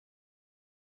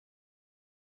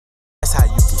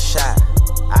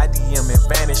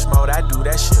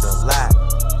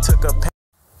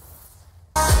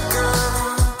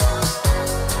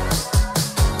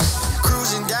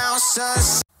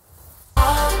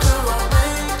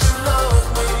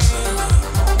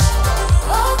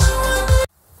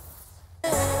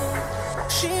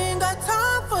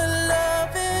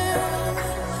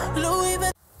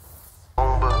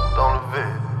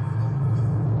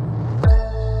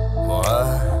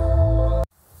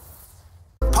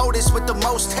with the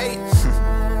most hate.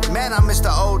 Man, I miss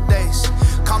the old days.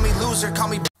 Call me loser, call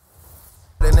me.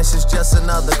 And this is just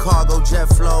another cargo jet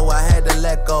flow. I had to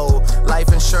let go.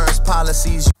 Life insurance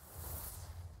policies.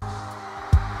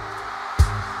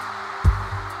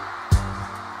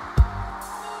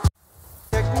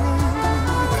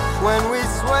 When we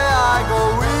swear I go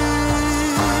weak.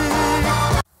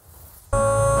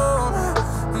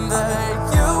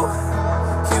 That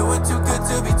you were too good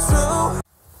to be true.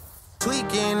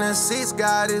 Tweaking the seats,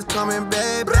 God is coming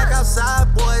back. Back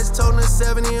outside, boys, toting the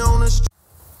 70 on the street.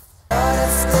 But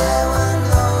if there were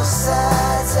no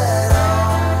sides at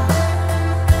all.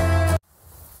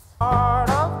 Heart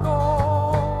of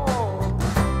gold,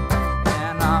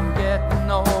 and I'm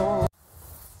getting old.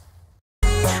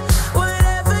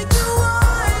 Whatever you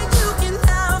want, you can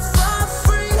have for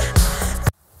free.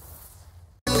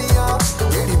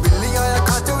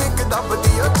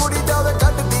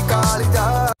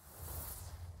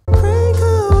 Break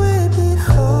away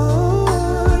before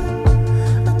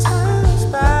a time's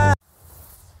by.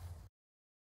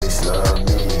 Love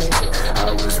me.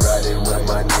 I was riding with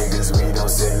my niggas, we don't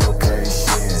say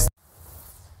locations.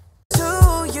 Who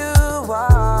you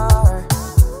are.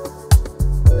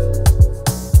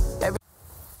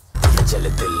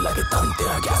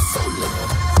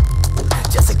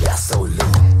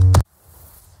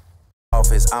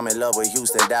 Office, I'm in love with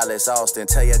Houston, Dallas, Austin.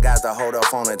 Tell your guys to hold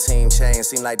up on a team chain.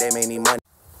 Seem like they may need money.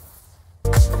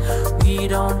 We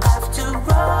don't have to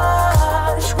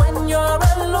rush when you're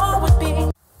alone with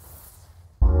me.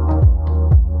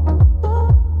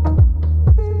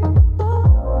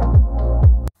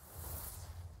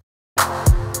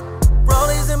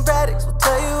 Rollies and Paddocks will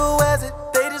tell you who has it.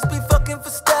 They just be fucking for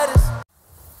status.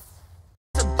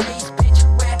 So please, bitch,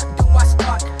 where do I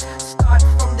start? Start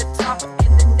from the top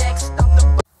and the next on the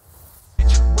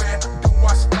Bitch, where do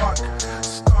I start?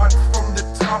 Start from the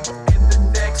top and the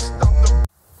next on the.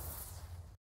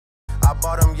 I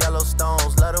bought them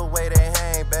Yellowstones, love the way they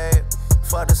hang, babe.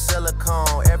 For the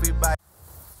silicone, everybody.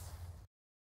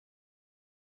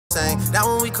 Now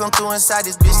when we come through inside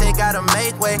this bitch, they gotta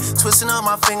make way. Twisting up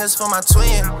my fingers for my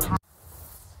twin.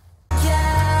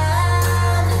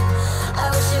 I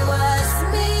wish it was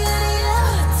me and you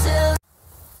too.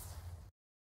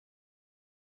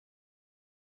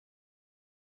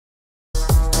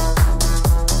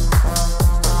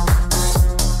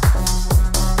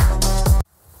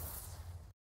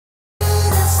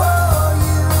 For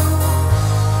you,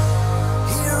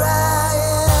 here I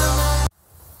am.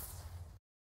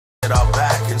 It all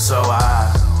back, and so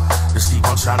I just keep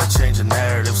on trying to change the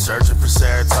narrative, searching for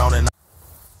serotonin.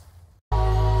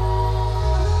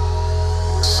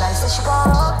 Shawty said she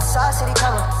gon' Saw City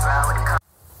coming.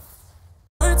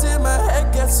 Words in my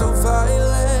head get so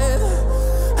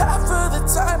violent. Half of the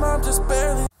time I'm just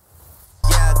barely.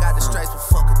 Yeah, I got the stripes, but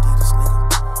fuck Adidas, nigga.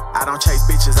 I don't chase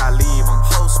bitches, I leave them.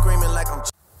 Hoes screaming like I'm.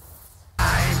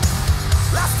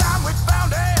 Last time we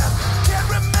found it, can't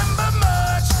remember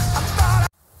much. I thought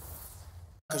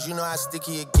Cause you know how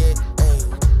sticky it get, ayy.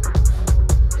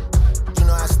 You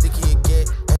know how sticky it get,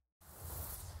 ayy.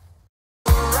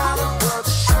 Around the world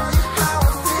to show you how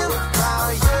I feel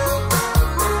about you.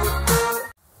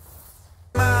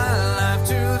 My life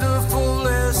to the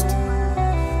fullest,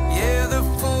 yeah, the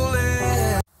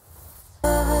fullest.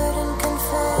 Covered in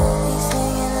confetti,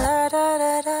 singing la da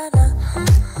da da da.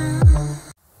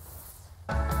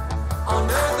 On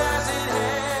earth as in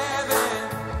heaven,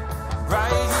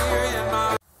 right here in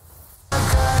my.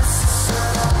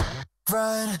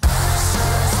 Run.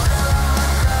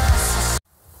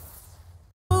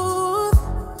 Ooh,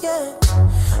 yeah,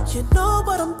 you know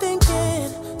what I'm thinking.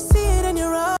 See it in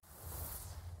your eyes.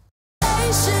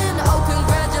 Oh,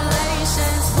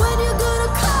 congratulations. When you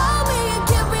gonna call me and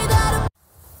give me that?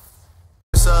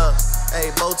 What's up?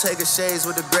 Hey, Bottega shades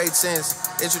with the great sense.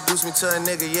 Introduce me to a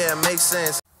nigga, yeah, it makes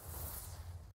sense.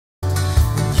 You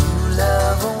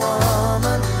love a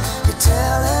woman, you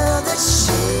tell her that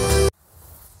she.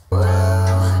 Well,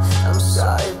 I'm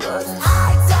sorry, but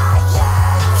I die,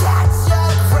 yeah, catch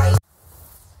your crazy.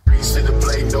 Reach to the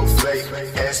blade, no flake.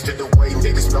 Ass to the way,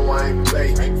 niggas know I ain't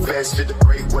play. Fast to the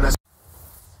break when I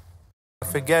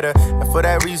Forget her, and for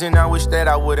that reason, I wish that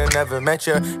I would've never met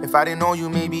you. If I didn't know you,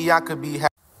 maybe I could be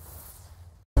happy.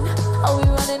 Are we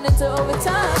running into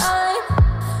overtime?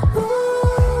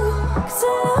 Ooh, 'cause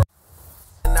I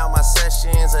In and out my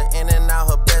sessions, or in and out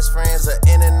her best friends, or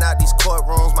in and out these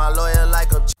courtrooms. My lawyer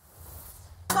like a.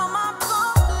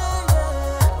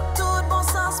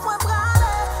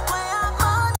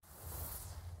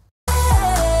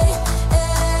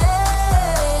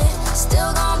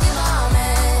 Still gonna be my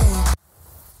man.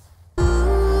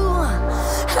 Ooh,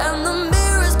 and the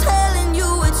mirror's telling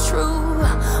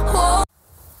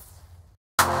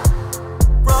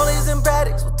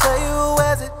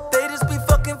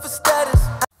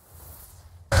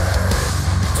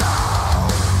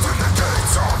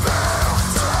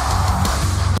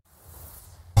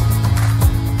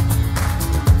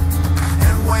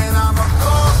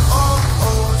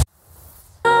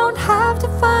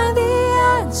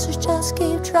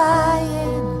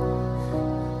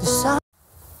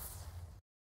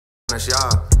That's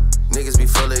y'all. Niggas be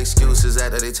full of excuses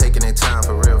after they taking their time,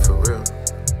 for real, for real.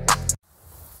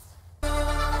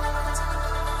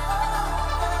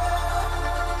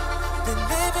 Been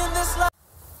living this life.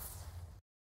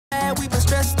 We've been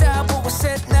stressed out, but we're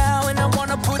set now, and I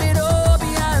wanna put it all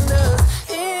behind us.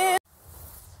 Yeah.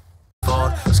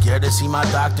 Scared to see my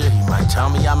doctor, he might tell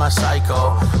me I'm a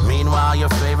psycho. Meanwhile, your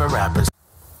favorite rappers.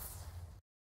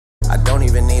 I don't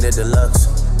even need a deluxe.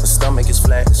 My stomach is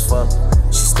flat as fuck.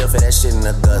 She still for that shit in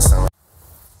the guts.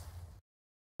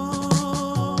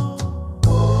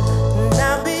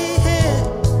 Now be here,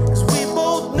 'cause we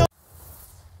both know.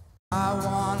 I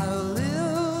wanna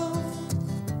live,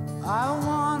 I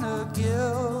wanna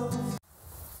give.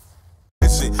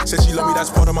 Said she love me, that's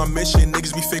part of my mission.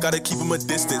 Niggas be fake, gotta keep them a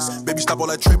distance. Baby, stop all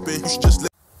that tripping, you should just live.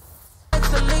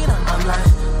 I'm like,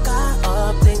 got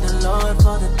up, thank the Lord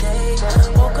for the day.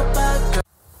 Woke up out.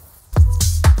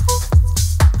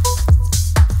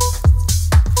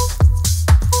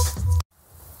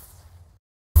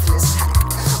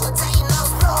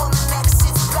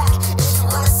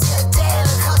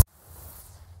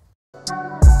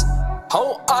 हो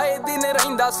आए दिन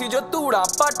रहिंदा सी जो तूड़ा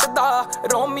पटदा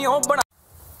Romeo बना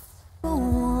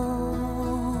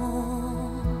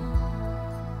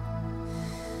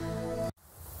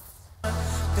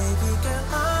Baby girl,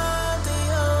 I'm the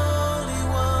only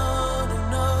one who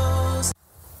knows.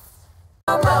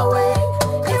 On my way,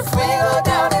 if we go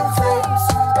down in flames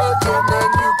again, then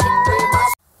you can break my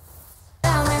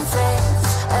down in flames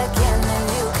again, then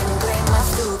you can break my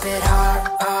stupid heart.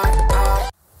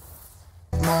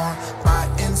 More by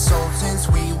insult since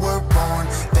we were born.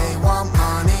 They want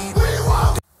money.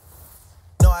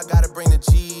 You know I gotta bring the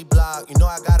G block. You know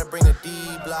I gotta bring the D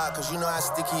block. 'Cause you know how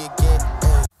sticky it get.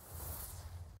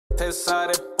 थे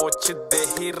सारे पुछदे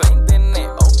ही रहिंदे ने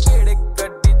ओ केड़े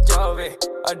गड्डी जावे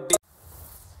अड्डी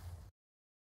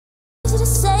Easy to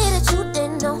say that you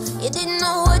didn't know. You didn't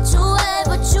know what you had,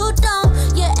 but you don't.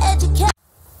 You're educated.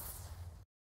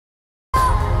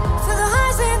 For the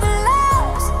highs and the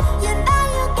lows, you know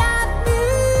you got me.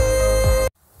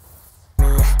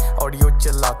 Audio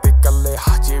चलाते कल्ले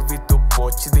हजे भी तू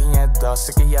पुछदी है दस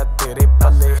किया तेरे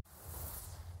पल्ले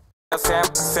सैम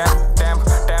सैम टैम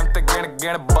टैम ते गिण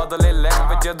गिण बदले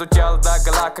लैंग्वेज जदों चलदा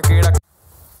गलाक केड़ा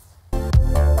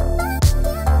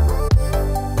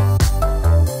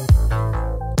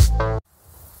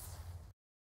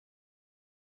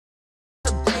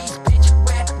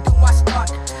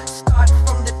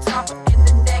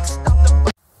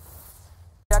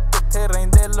किथे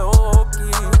रहिंदे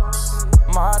लोकी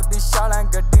मारदी शालां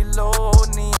गड्डी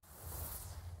लोनी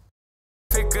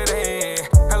फिकरे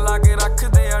लागे रख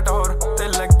दे अडोर ते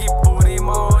लगी पूरी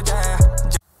मौज है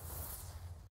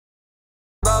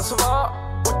दसवा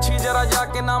पुछी जरा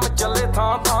जाके नाम चले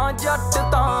थां थां जट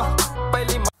तां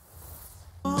पहली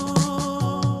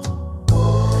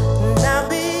Now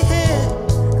be here,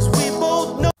 'cause we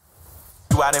both know.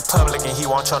 You out in public and he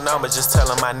want your number, just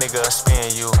tell him my nigga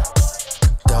spin you.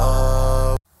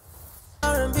 Dog.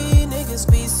 R&B niggas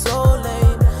be so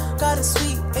lame. Got a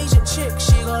sweet Asian chick,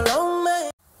 she gon' loan me.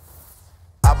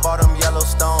 I bought them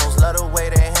Yellowstones, love the way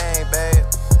they hang, babe.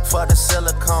 For the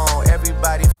silicone,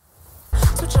 everybody.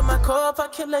 Switch on my core if I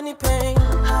kill any pain.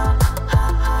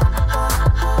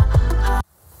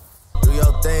 Do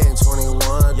your thing,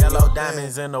 21. Yellow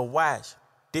diamonds in the watch.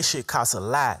 This shit costs a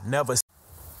lot. Never.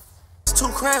 It's too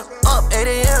cramped. Up 8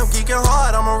 a.m. geeking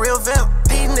hard. I'm a real vamp.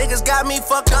 These niggas got me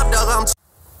fucked up, dog. I'm.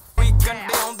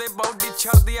 Weeknd on the body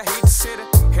chaddi a heat sir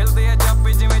hilde a jappe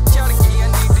jive chad gई a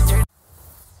neat jet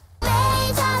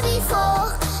Days are before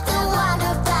the one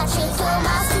about you to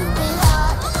my stupid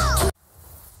heart.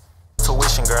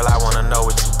 Tuition, girl, I wanna know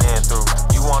what you been through.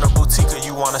 You want a boutique or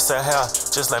you wanna sell hair?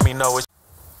 Just let me know what.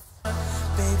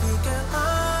 Baby girl,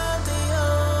 I'm the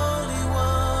only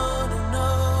one who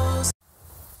knows.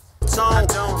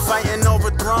 Fighting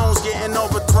over thrones, getting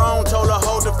overthrown. Told her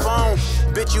hold the phone.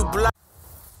 Bitch, you blind.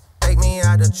 Take me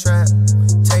out the trap.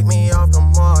 Take me off the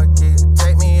market.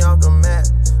 Take me off the map.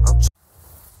 I'm.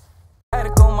 er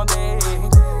kom de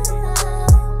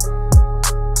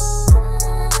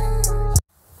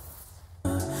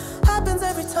Happens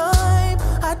every time.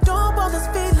 I don't want this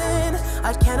feeling.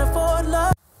 I can't afford love.